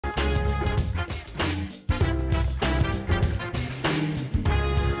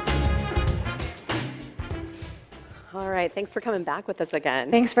All right, thanks for coming back with us again.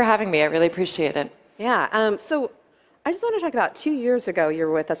 Thanks for having me. I really appreciate it. Yeah, so I just want to talk about 2 years ago, you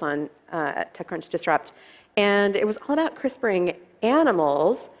were with us on at TechCrunch Disrupt, and it was all about CRISPRing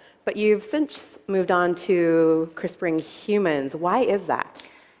animals, but you've since moved on to CRISPRing humans. Why is that?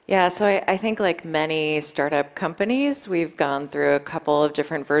 Yeah, so I think like many startup companies, we've gone through a couple of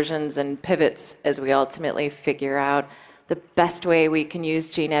different versions and pivots as we ultimately figure out the best way we can use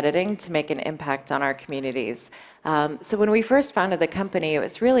gene editing to make an impact on our communities. So when we first founded the company, it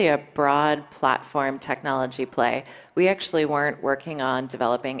was really a broad platform technology play. We actually weren't working on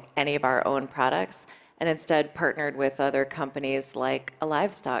developing any of our own products, and instead partnered with other companies like a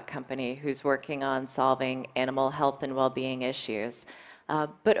livestock company who's working on solving animal health and well-being issues.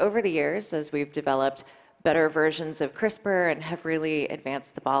 But over the years, as we've developed better versions of CRISPR and have really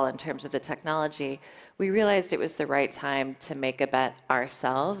advanced the ball in terms of the technology, we realized it was the right time to make a bet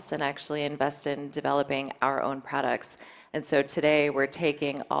ourselves and actually invest in developing our own products. And so today we're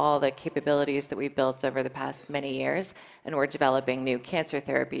taking all the capabilities that we've built over the past many years, and we're developing new cancer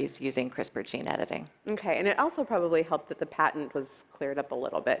therapies using CRISPR gene editing. Okay, and it also probably helped that the patent was cleared up a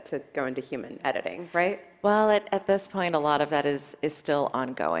little bit to go into human editing, right? Well, at this point, a lot of that is still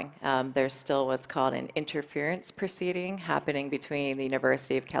ongoing. There's still what's called an interference proceeding happening between the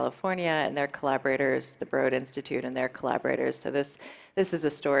University of California and their collaborators, the Broad Institute and their collaborators. So this is a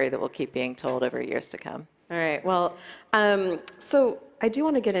story that will keep being told over years to come. All right, well, so I do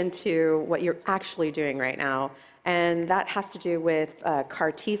want to get into what you're actually doing right now, and that has to do with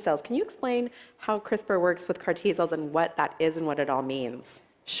CAR T cells. Can you explain how CRISPR works with CAR T cells and what that is and what it all means?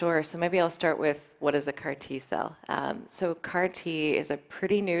 Sure. So maybe I'll start with what is a CAR T cell. So CAR T is a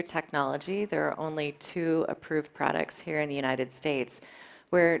pretty new technology. There are only 2 approved products here in the United States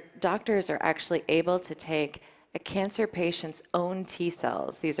where doctors are actually able to take a cancer patient's own T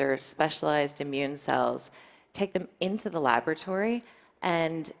cells. These are specialized immune cells. Take them into the laboratory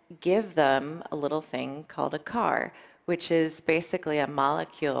and give them a little thing called a CAR, which is basically a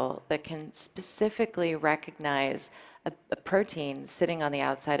molecule that can specifically recognize a protein sitting on the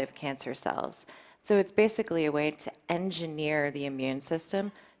outside of cancer cells. So it's basically a way to engineer the immune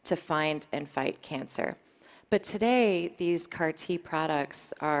system to find and fight cancer. But today, these CAR T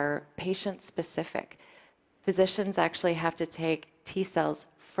products are patient-specific. Physicians actually have to take T cells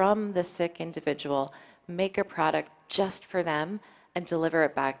from the sick individual, make a product just for them, and deliver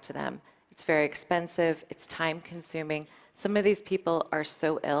it back to them. It's very expensive, it's time-consuming. Some of these people are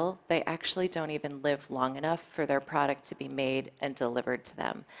so ill, they actually don't even live long enough for their product to be made and delivered to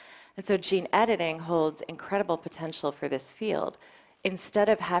them. And so gene editing holds incredible potential for this field. Instead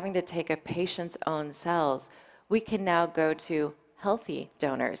of having to take a patient's own cells, we can now go to healthy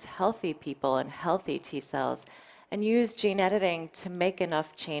donors, healthy people, and healthy T cells, and use gene editing to make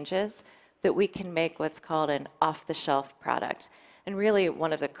enough changes that we can make what's called an off-the-shelf product. And really,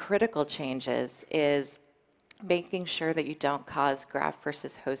 one of the critical changes is making sure that you don't cause graft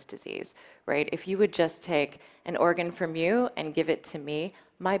versus host disease, right? If you would just take an organ from you and give it to me,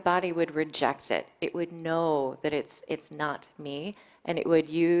 my body would reject it. It would know that it's not me, and it would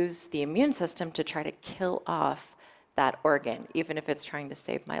use the immune system to try to kill off that organ, even if it's trying to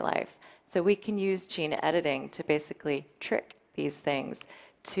save my life. So we can use gene editing to basically trick these things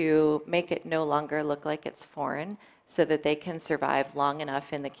to make it no longer look like it's foreign so that they can survive long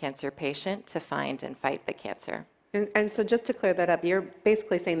enough in the cancer patient to find and fight the cancer. And so just to clear that up, you're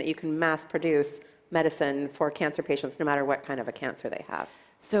basically saying that you can mass produce medicine for cancer patients no matter what kind of a cancer they have.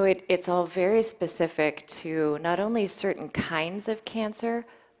 So it's all very specific to not only certain kinds of cancer,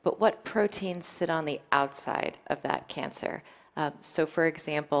 but what proteins sit on the outside of that cancer. So for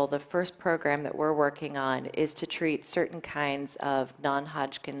example, the first program that we're working on is to treat certain kinds of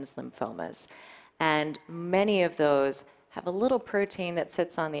non-Hodgkin's lymphomas. And many of those have a little protein that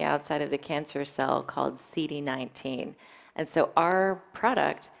sits on the outside of the cancer cell called CD19. And so our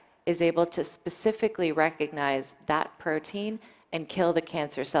product is able to specifically recognize that protein and kill the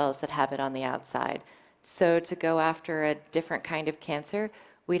cancer cells that have it on the outside. So to go after a different kind of cancer,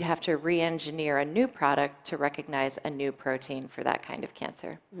 we'd have to re-engineer a new product to recognize a new protein for that kind of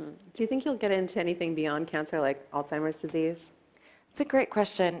cancer. Do you think you'll get into anything beyond cancer, like Alzheimer's disease? It's a great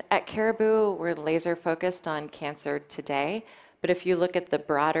question. At Caribou, we're laser focused on cancer today, but if you look at the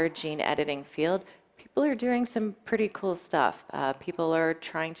broader gene editing field, people are doing some pretty cool stuff. People are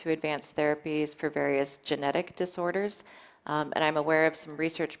trying to advance therapies for various genetic disorders, and I'm aware of some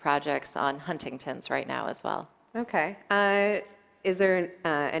research projects on Huntington's right now as well. Okay. Is there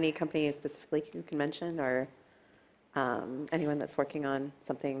any company specifically you can mention, or? Anyone that's working on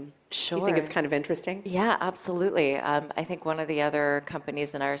something you think is Sure. kind of interesting? Yeah, absolutely. I think one of the other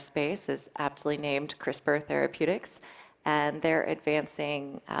companies in our space is aptly named CRISPR Therapeutics, and they're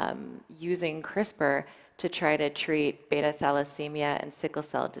advancing using CRISPR to try to treat beta thalassemia and sickle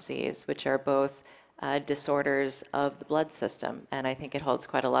cell disease, which are both disorders of the blood system. And I think it holds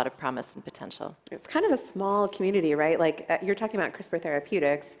quite a lot of promise and potential. It's kind of a small community, right? Like you're talking about CRISPR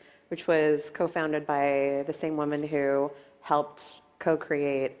Therapeutics, which was co-founded by the same woman who helped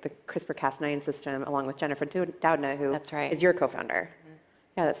co-create the CRISPR-Cas9 system along with Jennifer Doudna, who That's right. is your co-founder.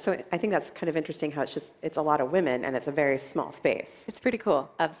 Yeah, so I think that's kind of interesting how it's a lot of women and it's a very small space. It's pretty cool,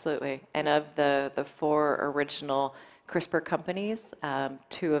 absolutely. And of the four original CRISPR companies,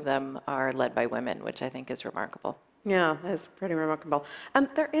 two of them are led by women, which I think is remarkable. Yeah, that's pretty remarkable.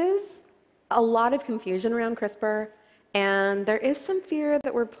 There is a lot of confusion around CRISPR, and there is some fear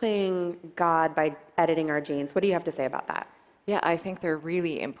that we're playing God by editing our genes. What do you have to say about that? Yeah, I think they're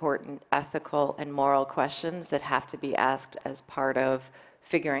really important ethical and moral questions that have to be asked as part of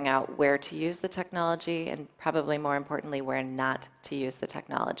figuring out where to use the technology and probably more importantly, where not to use the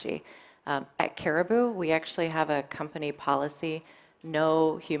technology. At Caribou, we actually have a company policy,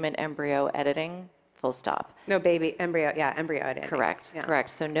 no human embryo editing, full stop. No baby embryo, yeah, embryo editing. Correct, Yeah.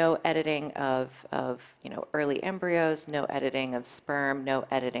 correct. So no editing of early embryos, no editing of sperm, no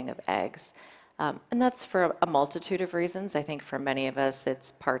editing of eggs. And that's for a multitude of reasons. I think for many of us,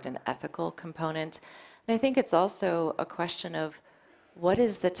 it's part an ethical component. And I think it's also a question of what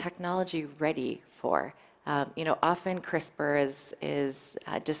is the technology ready for? Often CRISPR is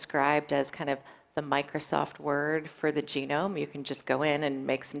described as kind of the Microsoft Word for the genome. You can just go in and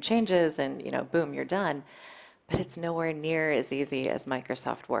make some changes and, boom, you're done. But it's nowhere near as easy as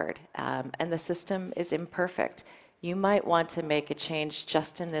Microsoft Word. And the system is imperfect. You might want to make a change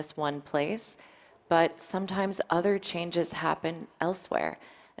just in this one place, but sometimes other changes happen elsewhere.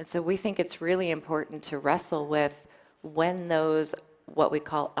 And so we think it's really important to wrestle with when those, what we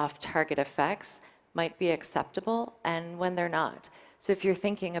call off-target effects, might be acceptable and when they're not. So if you're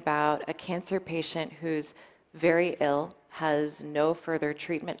thinking about a cancer patient who's very ill, has no further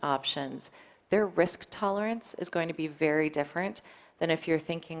treatment options, their risk tolerance is going to be very different than if you're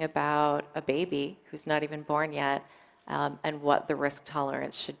thinking about a baby who's not even born yet, and what the risk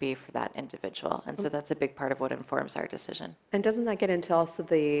tolerance should be for that individual. And so that's a big part of what informs our decision. And doesn't that get into also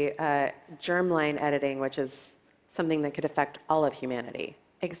the germline editing, which is something that could affect all of humanity?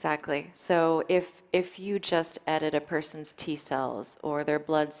 Exactly. So if you just edit a person's T cells or their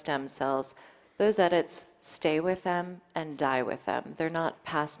blood stem cells, those edits stay with them and die with them. They're not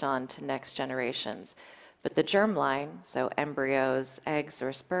passed on to next generations. But the germline, so embryos, eggs,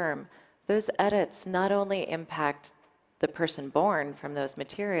 or sperm, those edits not only impact the person born from those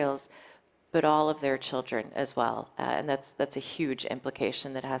materials, but all of their children as well. And that's a huge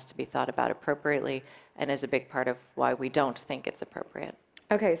implication that has to be thought about appropriately and is a big part of why we don't think it's appropriate.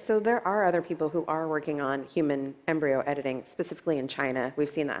 Okay, so there are other people who are working on human embryo editing, specifically in China. We've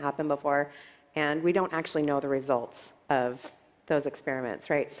seen that happen before, and we don't actually know the results of those experiments,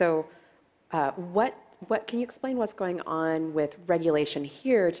 right? So what can you explain what's going on with regulation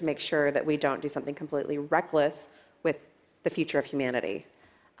here to make sure that we don't do something completely reckless with the future of humanity?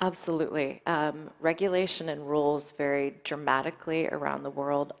 Absolutely. Regulation and rules vary dramatically around the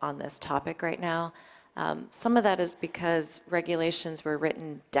world on this topic right now. Some of that is because regulations were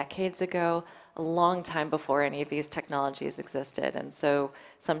written decades ago, a long time before any of these technologies existed. And so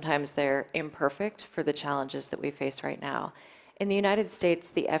sometimes they're imperfect for the challenges that we face right now. In the United States,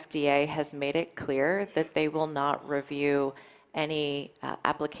 the FDA has made it clear that they will not review any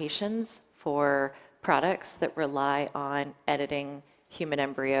applications for products that rely on editing human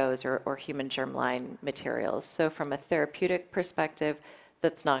embryos or human germline materials. So from a therapeutic perspective,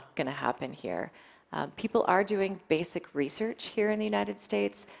 that's not going to happen here. People are doing basic research here in the United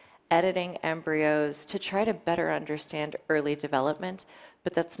States, editing embryos to try to better understand early development,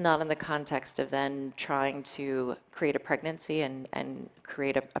 but that's not in the context of then trying to create a pregnancy and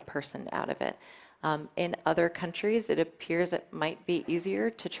create a person out of it. In other countries, it appears it might be easier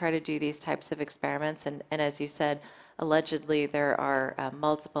to try to do these types of experiments. And as you said, allegedly there are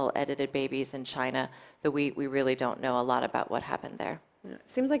multiple edited babies in China, that we really don't know a lot about what happened there. Yeah. It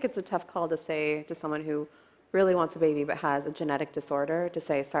seems like it's a tough call to say to someone who really wants a baby but has a genetic disorder to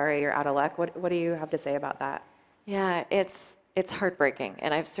say, sorry, you're out of luck. What do you have to say about that? Yeah, it's heartbreaking.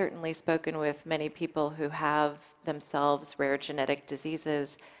 And I've certainly spoken with many people who have themselves rare genetic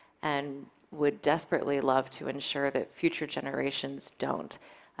diseases and would desperately love to ensure that future generations don't.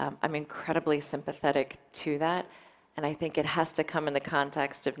 I'm incredibly sympathetic to that. And I think it has to come in the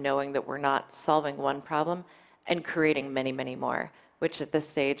context of knowing that we're not solving one problem and creating many, many more, which at this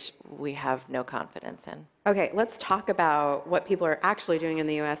stage we have no confidence in. Okay, let's talk about what people are actually doing in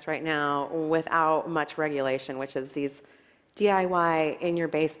the US right now without much regulation, which is these DIY in your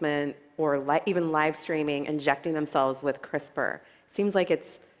basement or even live streaming, injecting themselves with CRISPR. Seems like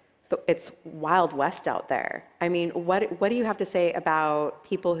it's Wild West out there. I mean, what do you have to say about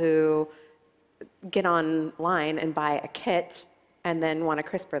people who get online and buy a kit and then want to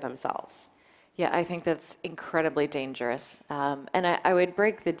CRISPR themselves? Yeah, I think that's incredibly dangerous. And I would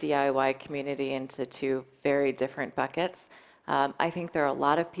break the DIY community into two very different buckets. I think there are a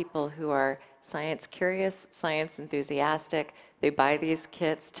lot of people who are science curious, science enthusiastic. They buy these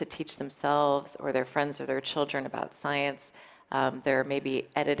kits to teach themselves or their friends or their children about science. They're maybe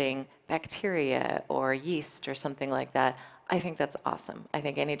editing bacteria or yeast or something like that. I think that's awesome. I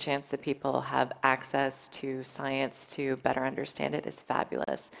think any chance that people have access to science to better understand it is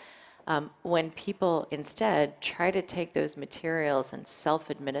fabulous. When people instead try to take those materials and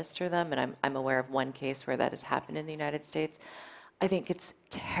self-administer them, and I'm aware of one case where that has happened in the United States, I think it's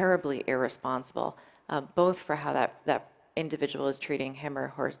terribly irresponsible, both for how that individual is treating him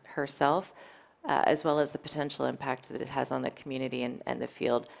or herself, as well as the potential impact that it has on the community and the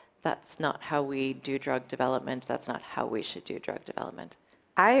field. That's not how we do drug development. That's not how we should do drug development.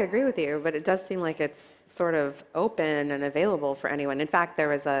 I agree with you, but it does seem like it's sort of open and available for anyone. In fact, there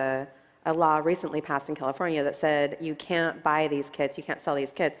was a law recently passed in California that said you can't buy these kits, you can't sell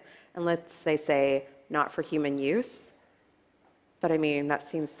these kits unless they say not for human use. But I mean, that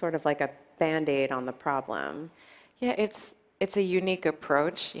seems sort of like a Band-Aid on the problem. Yeah, it's a unique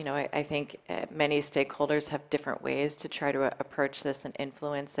approach. You know, I think many stakeholders have different ways to try to approach this and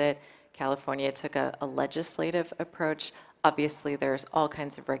influence it. California took a legislative approach. Obviously, there's all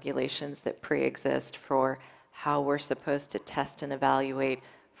kinds of regulations that pre-exist for how we're supposed to test and evaluate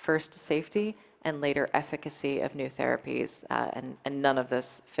first safety and later efficacy of new therapies, and none of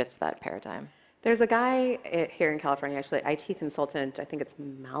this fits that paradigm. There's a guy here in California, actually, IT consultant, I think it's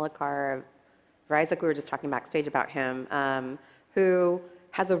Malakar Isaac, we were just talking backstage about him, who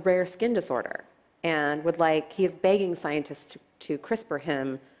has a rare skin disorder and he's begging scientists to CRISPR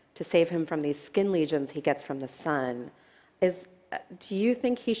him to save him from these skin lesions he gets from the sun. Do you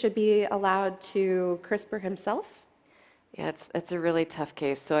think he should be allowed to CRISPR himself? Yeah, it's a really tough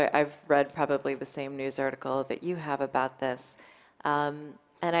case. So I've read probably the same news article that you have about this. And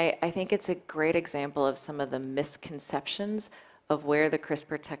I think it's a great example of some of the misconceptions of where the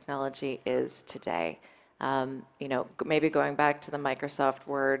CRISPR technology is today. You know, maybe going back to the Microsoft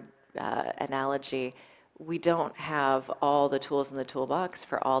Word analogy, we don't have all the tools in the toolbox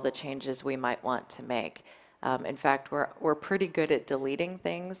for all the changes we might want to make. In fact, we're pretty good at deleting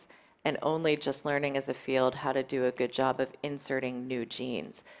things and only just learning as a field how to do a good job of inserting new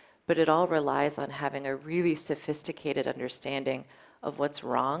genes. But it all relies on having a really sophisticated understanding of what's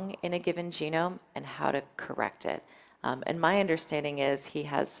wrong in a given genome and how to correct it. And my understanding is he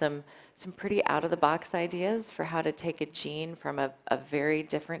has some pretty out-of-the-box ideas for how to take a gene from a very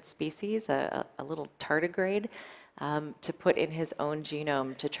different species, a little tardigrade, to put in his own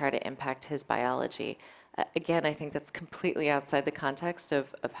genome to try to impact his biology. Again, I think that's completely outside the context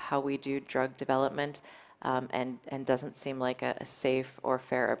of how we do drug development, and doesn't seem like a safe or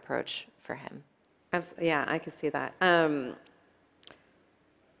fair approach for him. Yeah, I can see that.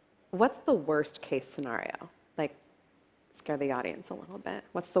 What's the worst case scenario? Like, scare the audience a little bit.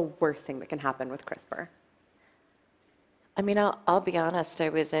 What's the worst thing that can happen with CRISPR? I mean, I'll be honest, I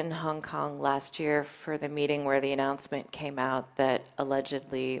was in Hong Kong last year for the meeting where the announcement came out that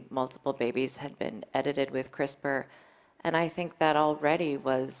allegedly multiple babies had been edited with CRISPR. And I think that already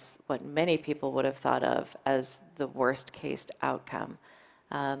was what many people would have thought of as the worst case outcome.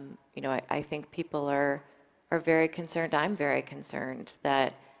 You know, I think people are very concerned, I'm very concerned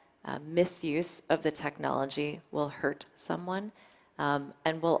that misuse of the technology will hurt someone,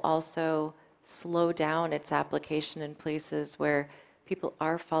 and will also slow down its application in places where people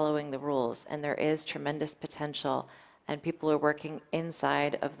are following the rules and there is tremendous potential and people are working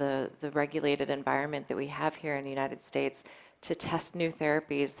inside of the regulated environment that we have here in the United States to test new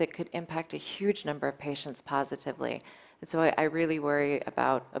therapies that could impact a huge number of patients positively. And so I really worry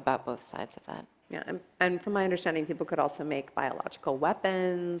about both sides of that. Yeah, and from my understanding, people could also make biological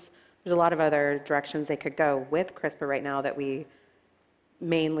weapons. There's a lot of other directions they could go with CRISPR right now that we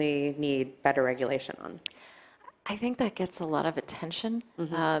mainly need better regulation on. I think that gets a lot of attention.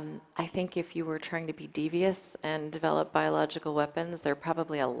 Mm-hmm. I think if you were trying to be devious and develop biological weapons, there are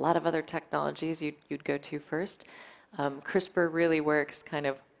probably a lot of other technologies you'd go to first. CRISPR really works kind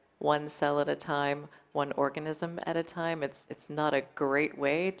of one cell at a time, one organism at a time. It's not a great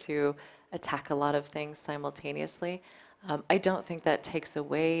way to attack a lot of things simultaneously. I don't think that takes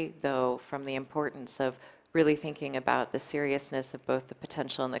away, though, from the importance of really thinking about the seriousness of both the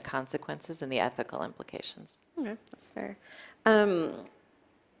potential and the consequences and the ethical implications. Okay, that's fair.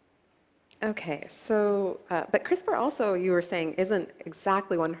 Okay, so, but CRISPR also, you were saying, isn't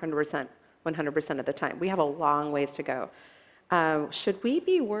exactly 100% of the time. We have a long ways to go. Should we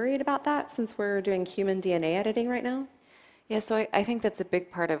be worried about that since we're doing human DNA editing right now? Yeah, so I think that's a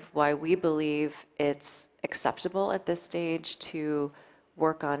big part of why we believe it's acceptable at this stage to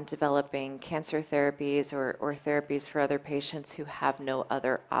work on developing cancer therapies or therapies for other patients who have no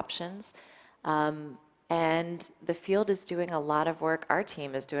other options. And the field is doing a lot of work, our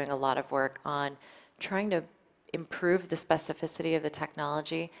team is doing a lot of work on trying to improve the specificity of the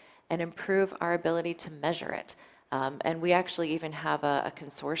technology and improve our ability to measure it. And we actually even have a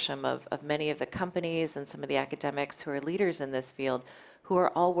consortium of many of the companies and some of the academics who are leaders in this field who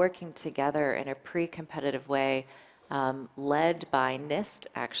are all working together in a pre-competitive way, led by NIST,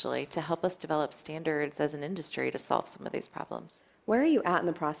 actually, to help us develop standards as an industry to solve some of these problems. Where are you at in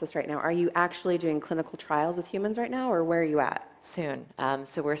the process right now? Are you actually doing clinical trials with humans right now, or where are you at? Soon.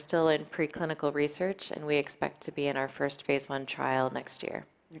 So we're still in preclinical research, and we expect to be in our first phase 1 trial next year.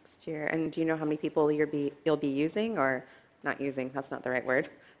 Next year. And do you know how many people you'll be using, or not using, that's not the right word,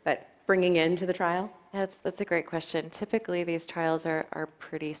 but bringing into the trial? That's a great question. Typically, these trials are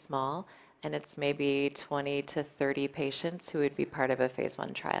pretty small, and it's maybe 20 to 30 patients who would be part of a phase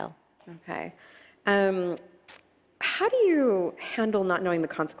 1 trial. Okay. How do you handle not knowing the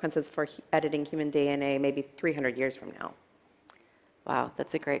consequences for editing human DNA maybe 300 years from now? Wow,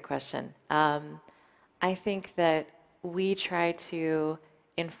 that's a great question. I think that we try to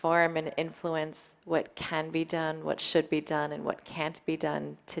inform and influence what can be done, what should be done, and what can't be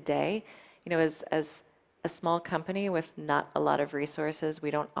done today. You know, as a small company with not a lot of resources,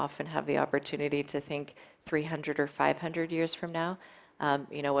 we don't often have the opportunity to think 300 or 500 years from now.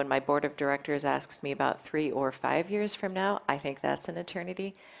 You know, when my board of directors asks me about 3 or 5 years from now, I think that's an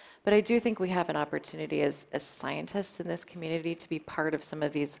eternity. But I do think we have an opportunity as scientists in this community to be part of some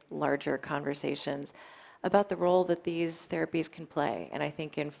of these larger conversations about the role that these therapies can play. And I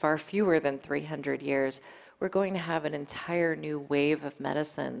think in far fewer than 300 years, we're going to have an entire new wave of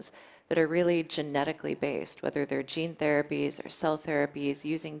medicines that are really genetically based, whether they're gene therapies or cell therapies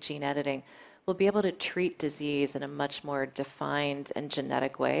using gene editing. We'll be able to treat disease in a much more defined and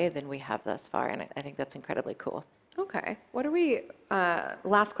genetic way than we have thus far. And I think that's incredibly cool. Okay. What are we,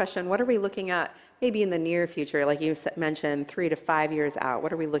 last question, what are we looking at maybe in the near future? Like you mentioned, 3 to 5 years out.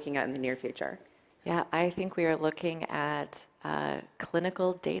 What are we looking at in the near future? Yeah, I think we are looking at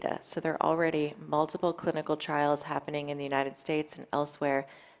clinical data. So there are already multiple clinical trials happening in the United States and elsewhere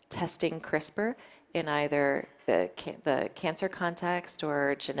testing CRISPR in either the cancer context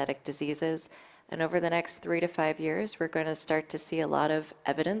or genetic diseases. And over the next 3 to 5 years, we're going to start to see a lot of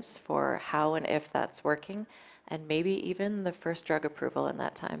evidence for how and if that's working, and maybe even the first drug approval in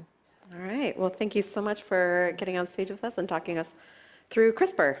that time. All right. Well, thank you so much for getting on stage with us and talking us through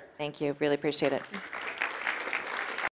CRISPR. Thank you. Really appreciate it.